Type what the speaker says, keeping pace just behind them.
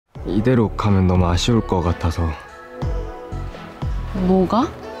이대로 가면 너무 아쉬울 것 같아서.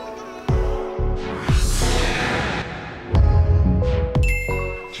 뭐가?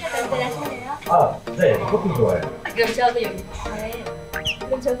 아, 네, 커피 좋아요. 그럼 저도 여기 밑에.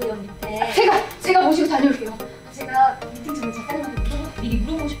 그럼 저도 여기 밑에. 제가 모시고 다녀올게요. 제가 미팅 전에 작가님한테 미리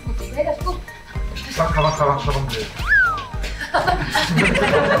물어보고 싶은 것도 있고 해가지고. 가방.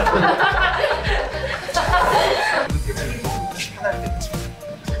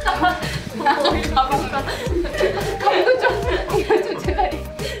 이거 좀 제발.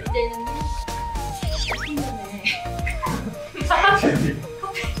 이제는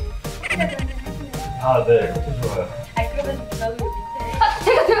아, 네, 커피 좋아요. 그러면 저도 여기 밑에.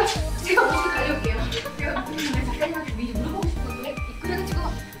 제가 모시고 다녀올게요. 제가 미팅 전에 작가님한테 미리 물어보고 싶은 것도 있고 그래가지고.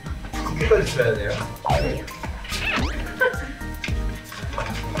 커피까지 줘야 돼요?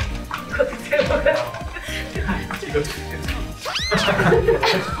 이거 드세요. 이거 드세요.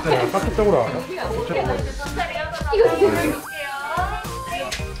 깍둑적으로 알아. 이거 드세요.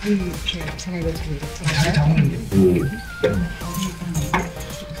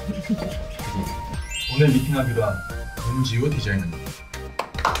 오늘 미팅하기로 한 문지호 디자이너입니다.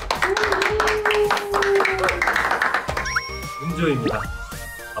 은조입니다.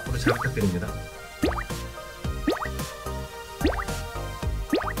 앞으로 잘 부탁드립니다.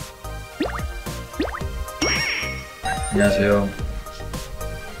 안녕하세요.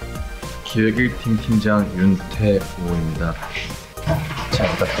 기획1팀 팀장 윤태우입니다. 잘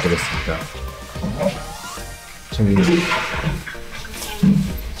부탁드리겠습니다. 저기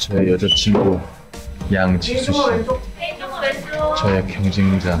저의 여자친구 양지수 씨, 저의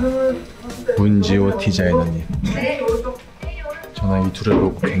경쟁자 문지호 디자이너님, 저는 이 둘을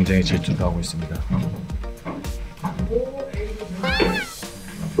보고 굉장히 질투를 하고 있습니다.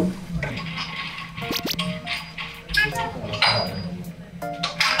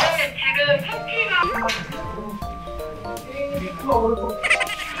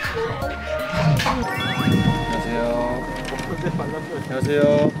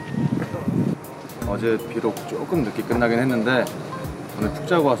 안녕하세요. 어제 비록 조금 늦게 끝나긴 했는데 오늘 푹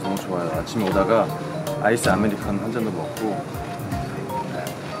자고 와서 너무 좋아요. 아침에 오다가 아이스 아메리카노 한 잔도 먹고, 네,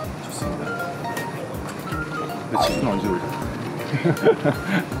 좋습니다. 근데 지수는 언제 오죠?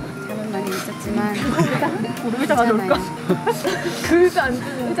 잠은 많이 있었지만 의자 가져올까? 그 의자 안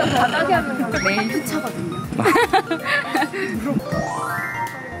주는 의자 바닥에 하면 내일 휴차거든요.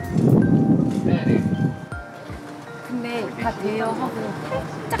 근데 다 돼요 하고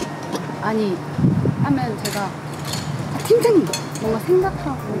짝 아니 하면 제가 팀장님 뭔가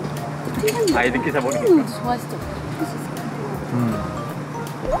생각하고 팀장님 아이 늦게 자버리니까. 좋아하시죠? 할 수 있을 것 같아요.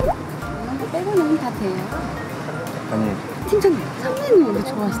 이런 거 빼고는 다 돼요. 아니, 팀장님, 선배님 원래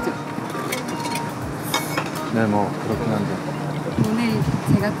좋아하시죠? 네, 뭐 그렇긴 한데. 오늘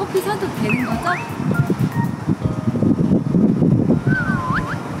제가 커피 사도 되는 거죠?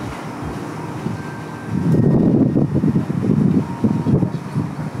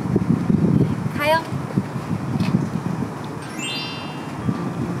 가요.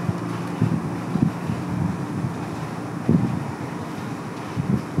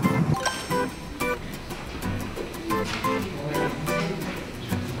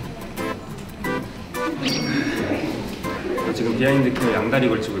 지금 비하인드 팀에 양다리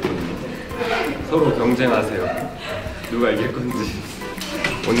걸치고 있거든요. 서로 경쟁하세요. 누가 이길 건지.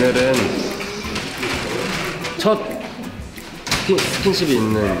 오늘은 첫 스킨십이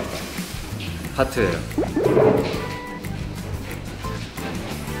있는 파트예요.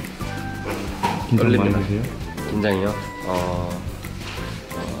 떨립니다. 긴장이요?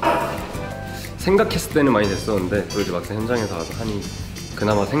 생각했을 때는 많이 됐었는데 또 이제 막상 현장에서 가서 하니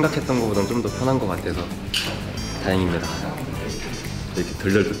그나마 생각했던 것보다는 좀 더 편한 것 같아서 다행입니다. 이렇게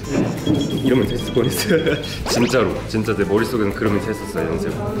덜덜덜 이러면 됐을 뻔했어요. 진짜로 진짜 내 머릿속에는 그러면서 했었어요.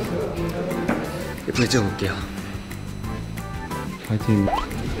 연습 예쁘게 찍어볼게요. 파이팅.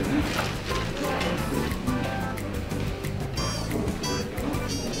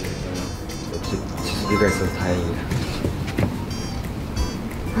 역시 지수이가 있어서 다행이야.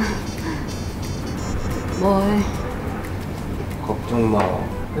 뭘? 걱정 마.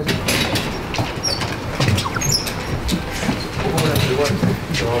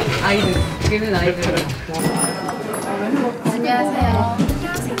 아이들, 우리는 아이들. 안녕하세요.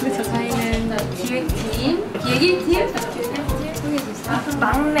 저희는 기획팀, 기획1팀 소개해주세요.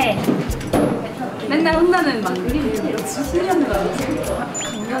 막내. 맨날 혼나는 막내.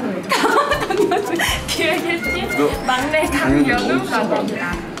 기획1팀 막내 강연우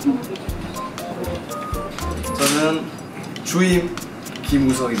막내입니다. 저는 주임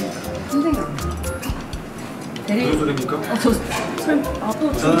김우석입니다. 선생님. 무슨 소리입니까?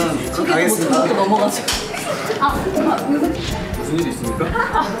 또 저는 그 가겠습니다. 또 넘어가지고. 무슨 일 있습니까?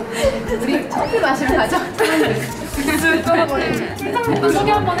 우리 커피 마시러 가죠. 회장님도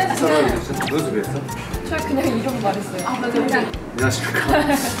소개 한번 해주세요. 무슨 소리했어? 저 그냥 이름 말했어요. 아 맞아.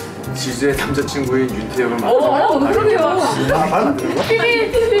 안녕하십니까. 지수의 남자친구인 윤태혁을 맡은 그러게요. 말은 안 되는 거야?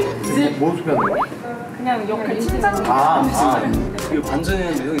 뭐 소개하는 거야? 그냥 역할 팀장님. 이거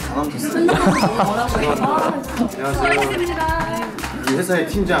반전이었는데 형이 다 남겼어. 안녕하세요. 이 회사의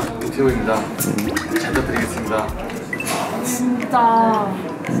팀장 유교Boy입니다. 잘 부탁드리겠습니다.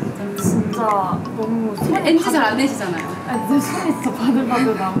 진짜 너무 NG 잘 안 내시잖아요. 내 손이 진짜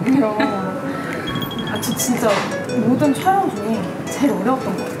바들바들 나고요. 저 진짜 모든 촬영 중에 제일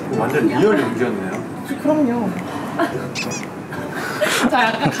어려웠던 것 같아요. 완전 리얼 연기였네요. 그럼요. 저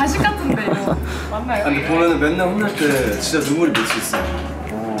약간 가식 같은데 이거 맞나요? 근데 보면은 맨날 혼날 때 진짜 눈물이 맺혀 있어요.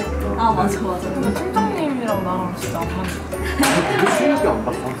 아 맞아. 근데 팀장님이랑 나랑 진짜 안 맞아. 왜 수육이 안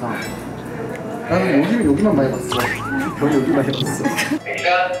봤어 항상? 나는 여기만 많이 봤어. 병이 여기만 해봤어.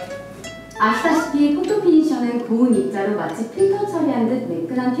 아시다시피 포토 피니셔는 고운 입자로 마치 필터 처리한 듯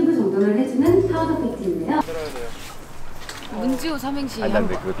매끈한 피부 정돈을 해주는 파우더 팩트인데요. 문지호 삼행시. 아니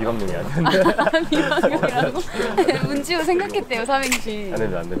난데 그거 비감독이 아니었는데. 비방용이라고? 문지호 생각했대요 삼행시. 안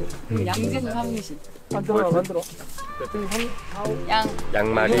됩니다 안 됩니다. 양재수 삼행시. 만들어.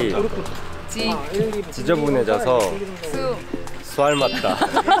 양말이 지 지저분해져서 수. 수알 맞다.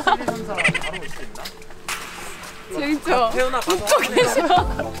 재밌죠? 웃고 계셔.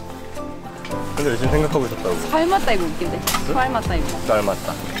 근데 열심히 생각하고 있었다고. 수알 맞다 이거 웃긴데. 수알 맞다 이거. 수알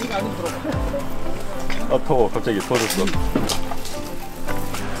맞다. 더워 갑자기 더워졌어.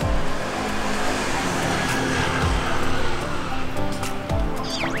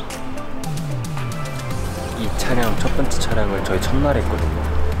 이 촬영 첫 번째 촬영을 저희 첫날에 했거든요.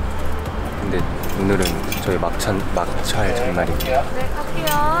 근데 오늘은 저희 막찰 전날입니다. 네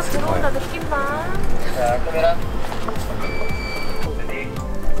갈게요. 들어온다 느낌만. 자, 카메라. 레디.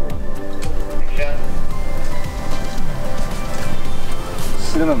 액션.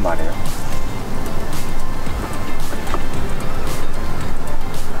 싫으면 말해요.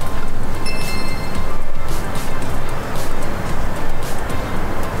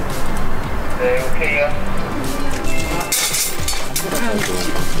 네, 오케이요.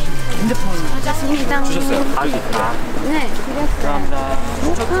 맞았습니다. 주셨어요? 네, 드렸어요.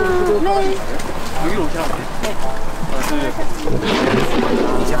 네. 여기로 오시라고.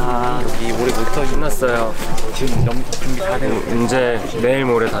 야, 여기 모레부터 신났어요. 지금 준비 다 되고 이제 내일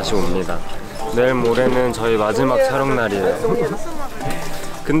모레 다시 옵니다. 내일 모레는 저희 마지막 촬영 날이에요.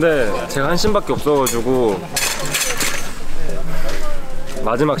 근데 제가 한심밖에 없어가지고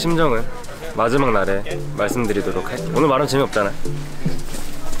마지막 심정은 마지막 날에 말씀드리도록 할게요. 오늘 말하면 재미없잖아요.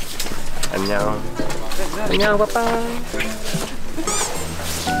 안녕. 안녕, 빠빠.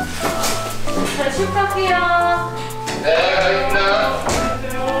 잘 출발할게요. 네, 가겠습니다.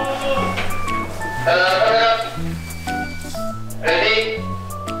 자, 카메라. 레디.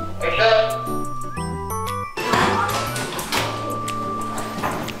 액션.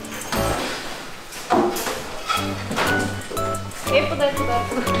 예쁘다.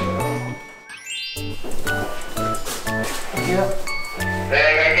 네,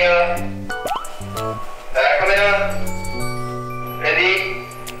 갈게요. 자, 카메라. 레디.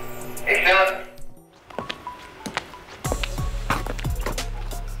 액션.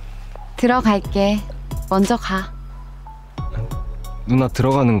 들어갈게. 먼저 가. 누나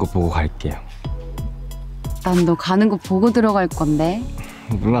들어가는 거 보고 갈게요. 난 너 가는 거 보고 들어갈 건데.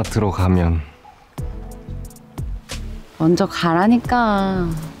 누나 들어가면 먼저 가라니까.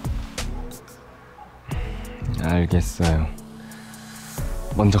 알겠어요.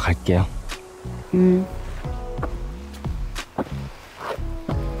 먼저 갈게요.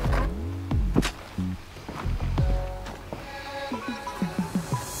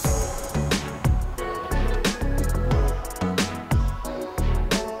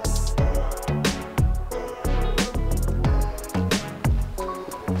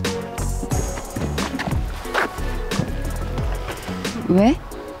 왜?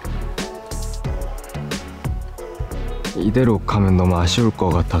 이대로 가면 너무 아쉬울 것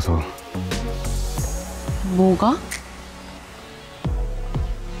같아서. 뭐가?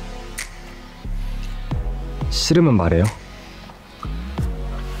 싫으면 말해요.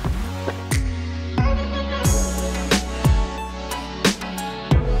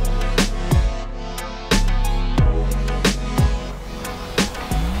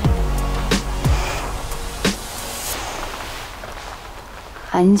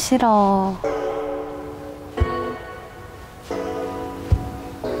 안 싫어.